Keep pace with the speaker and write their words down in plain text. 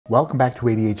Welcome back to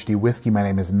ADHD Whiskey. My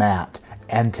name is Matt,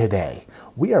 and today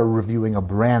we are reviewing a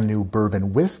brand new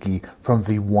bourbon whiskey from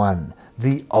the one,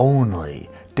 the only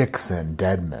Dixon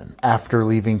Deadman. After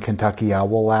leaving Kentucky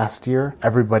Owl last year,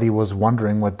 everybody was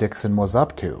wondering what Dixon was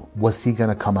up to. Was he going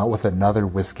to come out with another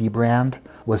whiskey brand?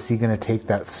 Was he going to take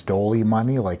that Stoli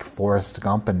money like Forrest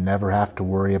Gump and never have to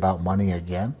worry about money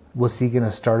again? Was he going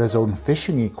to start his own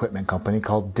fishing equipment company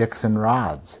called Dixon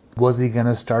Rods? Was he going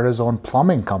to start his own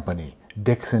plumbing company,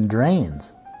 Dixon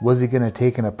Drains? Was he going to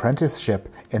take an apprenticeship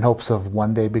in hopes of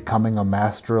one day becoming a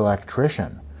master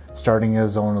electrician, starting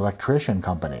his own electrician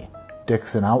company,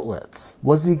 Dixon Outlets?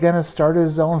 Was he going to start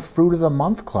his own Fruit of the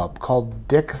Month club called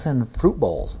Dixon Fruit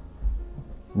Bowls?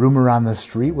 Rumor on the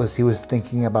street was he was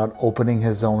thinking about opening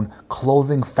his own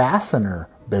clothing fastener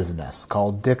business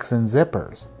called Dixon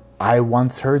Zippers. I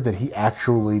once heard that he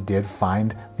actually did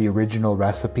find the original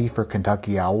recipe for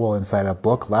Kentucky Owl inside a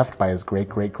book left by his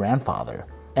great-great-grandfather.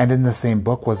 And in the same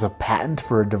book was a patent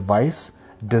for a device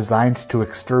designed to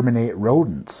exterminate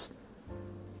rodents.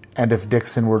 And if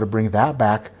Dixon were to bring that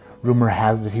back, rumor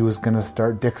has it he was going to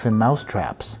start Dixon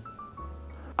Mousetraps.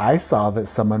 I saw that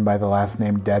someone by the last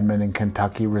name Deadman in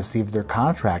Kentucky received their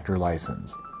contractor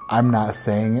license. I'm not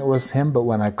saying it was him, but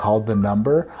when I called the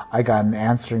number, I got an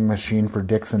answering machine for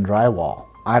Dixon Drywall.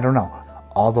 I don't know.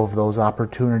 All of those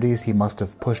opportunities he must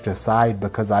have pushed aside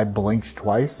because I blinked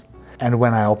twice. And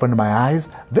when I opened my eyes,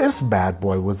 this bad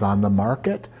boy was on the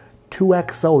market.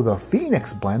 2XO, the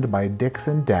Phoenix Blend by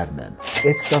Dixon Deadman.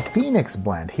 It's the Phoenix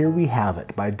Blend. Here we have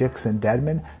it by Dixon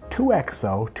Deadman.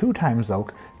 2XO, 2 times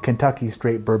oak, Kentucky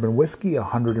straight bourbon whiskey,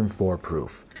 104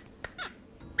 proof.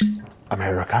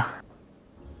 America.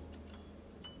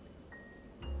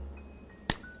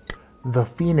 The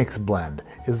Phoenix Blend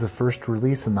is the first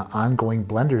release in the ongoing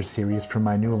blender series from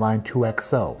my new line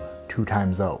 2XO, 2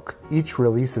 times oak. Each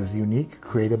release is unique,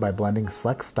 created by blending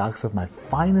select stocks of my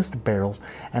finest barrels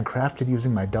and crafted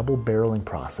using my double barreling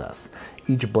process.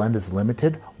 Each blend is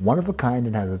limited, one of a kind,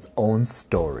 and has its own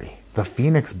story. The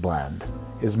Phoenix Blend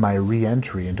is my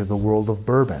re-entry into the world of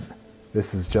bourbon.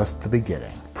 This is just the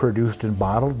beginning. Produced and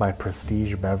bottled by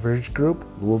Prestige Beverage Group,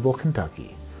 Louisville,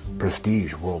 Kentucky.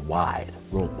 Prestige worldwide,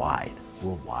 worldwide,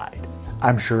 worldwide.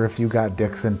 I'm sure if you got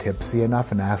Dixon tipsy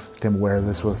enough and asked him where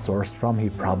this was sourced from,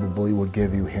 he probably would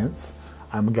give you hints,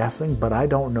 I'm guessing, but I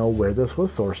don't know where this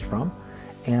was sourced from,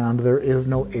 and there is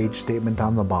no age statement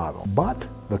on the bottle. But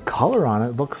the color on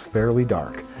it looks fairly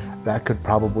dark. That could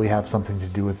probably have something to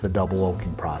do with the double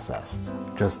oaking process.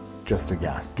 Just a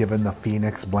guess. Giving the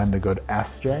Phoenix Blend a good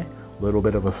SJ. Little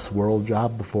bit of a swirl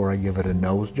job before I give it a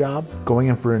nose job. Going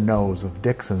in for a nose of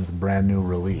Dixon's brand new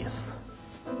release.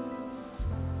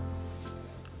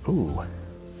 Ooh.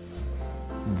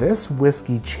 This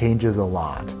whiskey changes a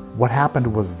lot. What happened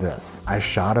was this. I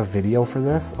shot a video for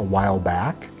this a while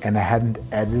back and I hadn't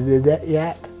edited it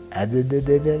yet. Edited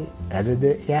it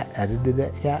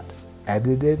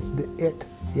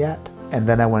yet. And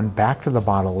then I went back to the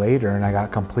bottle later and I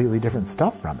got completely different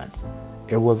stuff from it.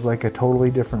 It was like a totally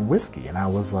different whiskey, and I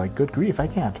was like, good grief, I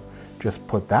can't just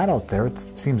put that out there.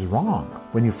 It seems wrong.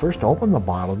 When you first open the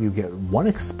bottle, you get one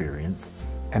experience,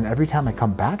 and every time I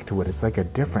come back to it, it's like a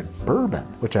different bourbon,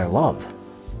 which I love.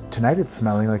 Tonight it's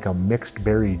smelling like a mixed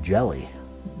berry jelly,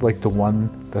 like the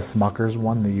Smucker's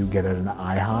one that you get at an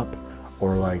IHOP,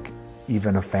 or like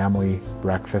even a family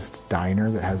breakfast diner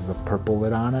that has the purple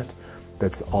lid on it,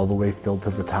 that's all the way filled to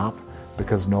the top,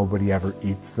 because nobody ever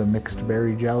eats the mixed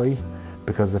berry jelly.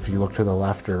 Because if you look to the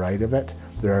left or right of it,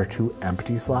 there are 2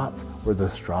 empty slots where the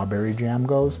strawberry jam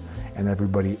goes, and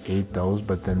everybody ate those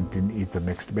but then didn't eat the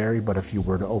mixed berry. But if you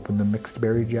were to open the mixed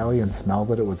berry jelly and smell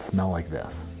it would smell like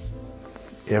this.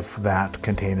 If that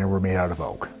container were made out of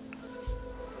oak.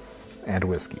 And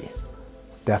whiskey.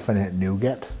 Definite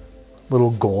nougat.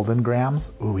 Little golden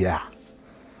grams. Ooh, yeah.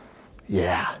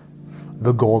 Yeah.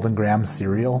 The golden graham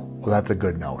cereal. Well, that's a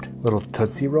good note. Little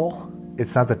Tootsie Roll.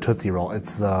 It's not the Tootsie Roll,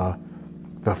 it's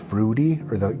the fruity,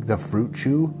 or the fruit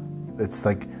chew. It's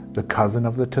like the cousin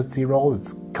of the Tootsie Roll.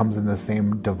 It comes in the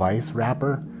same device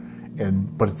wrapper,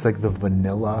 but it's like the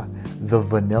vanilla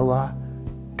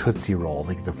Tootsie Roll,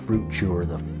 like the fruit chew or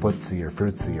the footsie or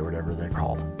fruitsy or whatever they're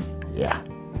called. Yeah,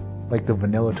 like the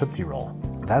vanilla Tootsie Roll.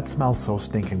 That smells so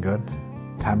stinking good.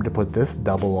 Time to put this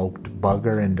double oaked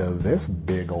bugger into this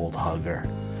big old hugger,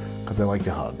 because I like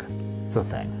to hug. It's a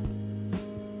thing.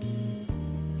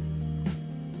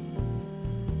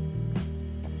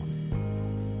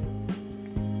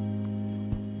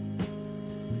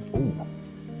 Ooh,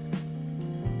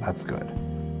 that's good.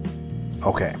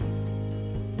 Okay.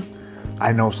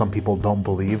 I know some people don't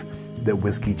believe that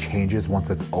whiskey changes once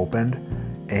it's opened,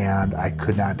 and I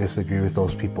could not disagree with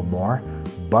those people more,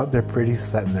 but they're pretty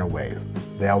set in their ways.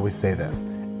 They always say this: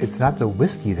 it's not the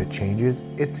whiskey that changes,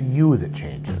 it's you that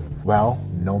changes. Well,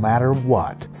 no matter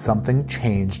what, something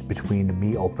changed between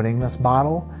me opening this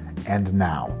bottle and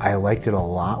now. I liked it a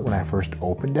lot when I first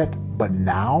opened it, but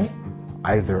now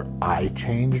either I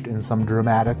changed in some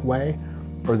dramatic way,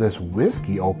 or this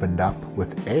whiskey opened up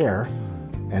with air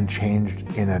and changed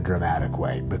in a dramatic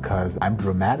way, because I'm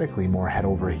dramatically more head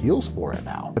over heels for it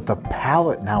now. But the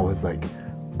palate now is like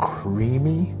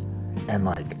creamy and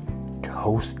like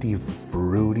toasty,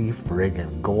 fruity,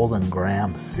 friggin' Golden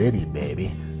Graham City,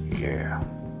 baby. Yeah.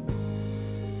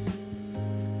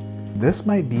 This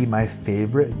might be my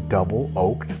favorite double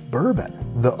oaked bourbon.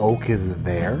 The oak is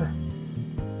there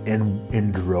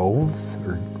in droves,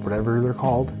 or whatever they're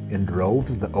called, in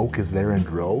droves. The oak is there in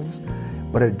droves,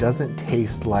 but it doesn't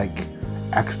taste like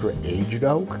extra aged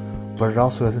oak, but it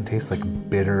also doesn't taste like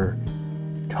bitter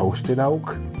toasted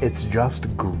oak. It's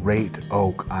just great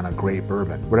oak on a great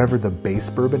bourbon. Whatever the base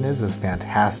bourbon is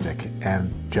fantastic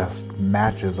and just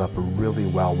matches up really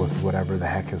well with whatever the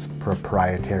heck his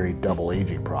proprietary double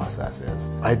aging process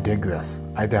is. I dig this.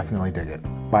 I definitely dig it.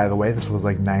 By the way, this was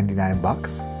like 99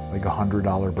 bucks, like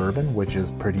 $100 bourbon, which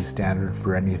is pretty standard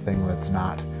for anything that's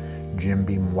not Jim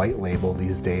Beam white label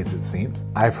these days, it seems.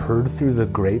 I've heard through the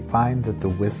grapevine that the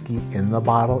whiskey in the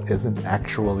bottle isn't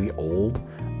actually old,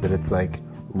 that it's like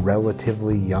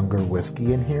relatively younger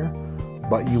whiskey in here,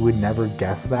 but you would never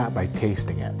guess that by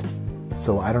tasting it.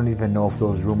 So I don't even know if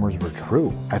those rumors were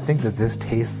true. I think that this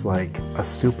tastes like a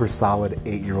super solid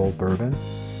 8-year-old bourbon.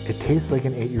 It tastes like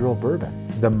an 8-year-old bourbon.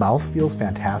 The mouth feels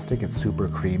fantastic. It's super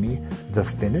creamy. The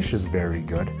finish is very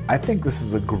good. I think this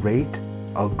is a great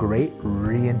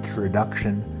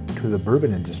reintroduction to the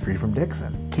bourbon industry from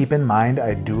Dixon. Keep in mind,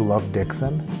 I do love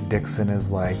Dixon. Dixon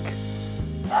is like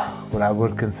what I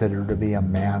would consider to be a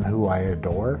man who I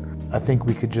adore. I think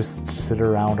we could just sit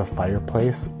around a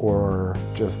fireplace or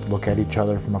just look at each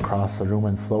other from across the room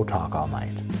and slow talk all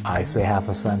night. I say half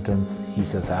a sentence, he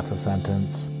says half a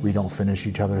sentence. We don't finish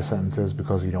each other's sentences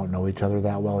because we don't know each other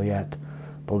that well yet,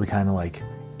 but we kind of like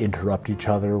interrupt each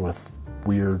other with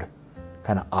weird,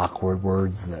 kind of awkward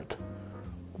words that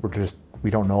we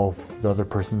don't know if the other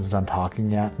person's done talking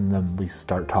yet, and then we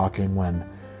start talking when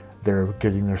they're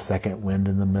getting their second wind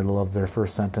in the middle of their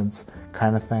first sentence,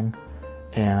 kind of thing.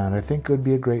 And I think it would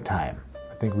be a great time.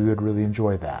 I think we would really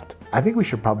enjoy that. I think we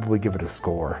should probably give it a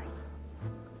score.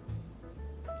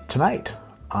 Tonight,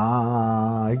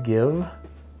 I give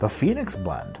the Phoenix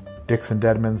Blend, Dixon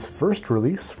Deadman's first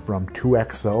release from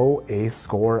 2XO, a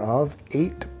score of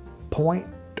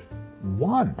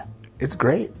 8.1. It's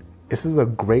great. This is a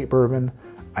great bourbon.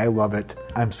 I love it.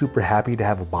 I'm super happy to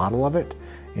have a bottle of it,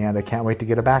 and I can't wait to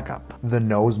get a backup. The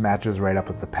nose matches right up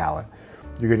with the palate.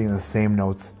 You're getting the same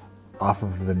notes off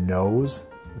of the nose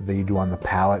that you do on the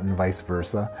palate and vice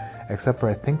versa, except for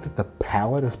I think that the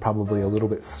palate is probably a little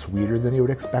bit sweeter than you would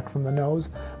expect from the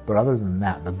nose, but other than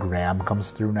that, the graham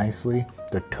comes through nicely,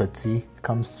 the Tootsie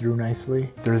comes through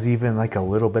nicely. There's even like a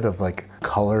little bit of like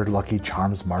colored Lucky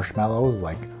Charms marshmallows,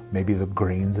 like maybe the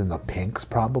greens and the pinks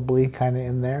probably kind of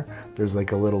in there. There's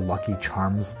like a little Lucky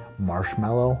Charms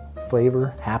marshmallow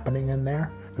flavor happening in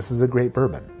there. This is a great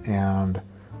bourbon, and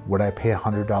would I pay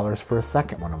 $100 for a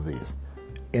second one of these?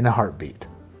 In a heartbeat.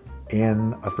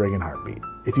 In a friggin' heartbeat.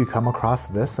 If you come across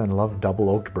this and love double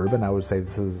oaked bourbon, I would say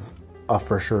this is a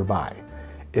for sure buy.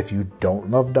 If you don't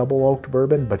love double oaked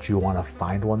bourbon, but you want to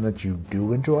find one that you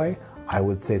do enjoy, I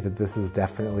would say that this is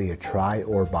definitely a try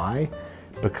or buy,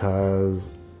 because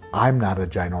I'm not a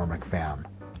ginormic fan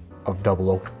of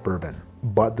double oaked bourbon,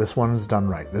 but this one is done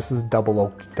right. This is double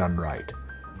oaked done right,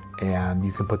 and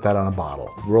you can put that on a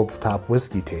bottle. World's Top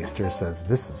Whiskey Taster says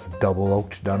this is double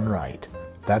oaked done right.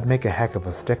 That'd make a heck of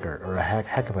a sticker, or a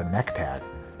heck of a neck tag.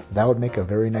 That would make a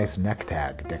very nice neck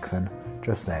tag, Dixon.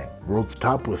 Just saying. World's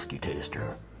Top Whiskey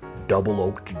Taster, double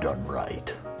oaked done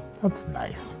right. That's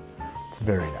nice. It's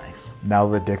very nice. Now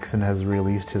that Dixon has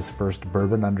released his first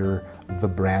bourbon under the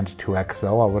brand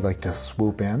 2XO, I would like to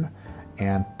swoop in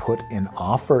and put an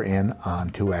offer in on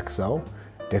 2XO.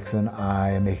 Dixon,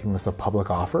 I am making this a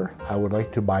public offer. I would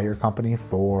like to buy your company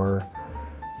for,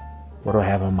 what do I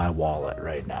have in my wallet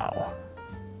right now?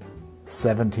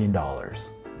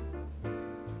 $17.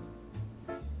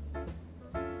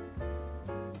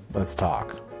 Let's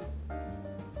talk.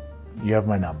 You have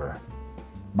my number.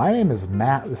 My name is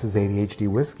Matt, this is ADHD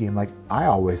Whiskey, and like I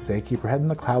always say, keep your head in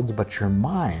the clouds but your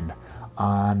mind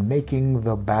on making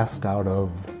the best out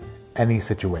of any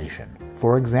situation.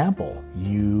 For example,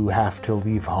 you have to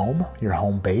leave home, your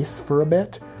home base for a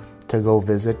bit, to go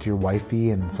visit your wifey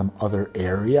in some other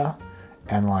area,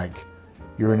 and like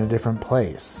you're in a different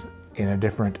place, in a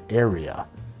different area,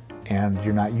 and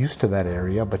you're not used to that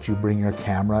area, but you bring your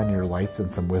camera and your lights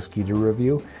and some whiskey to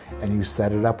review, and you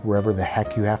set it up wherever the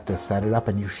heck you have to set it up,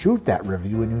 and you shoot that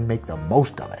review, and you make the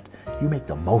most of it. You make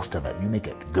the most of it. You make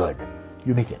it good.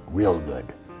 You make it real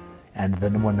good. And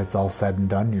then when it's all said and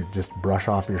done, you just brush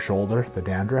off your shoulder, the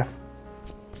dandruff,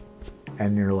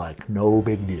 and you're like, no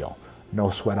big deal. No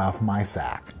sweat off my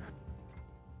sack.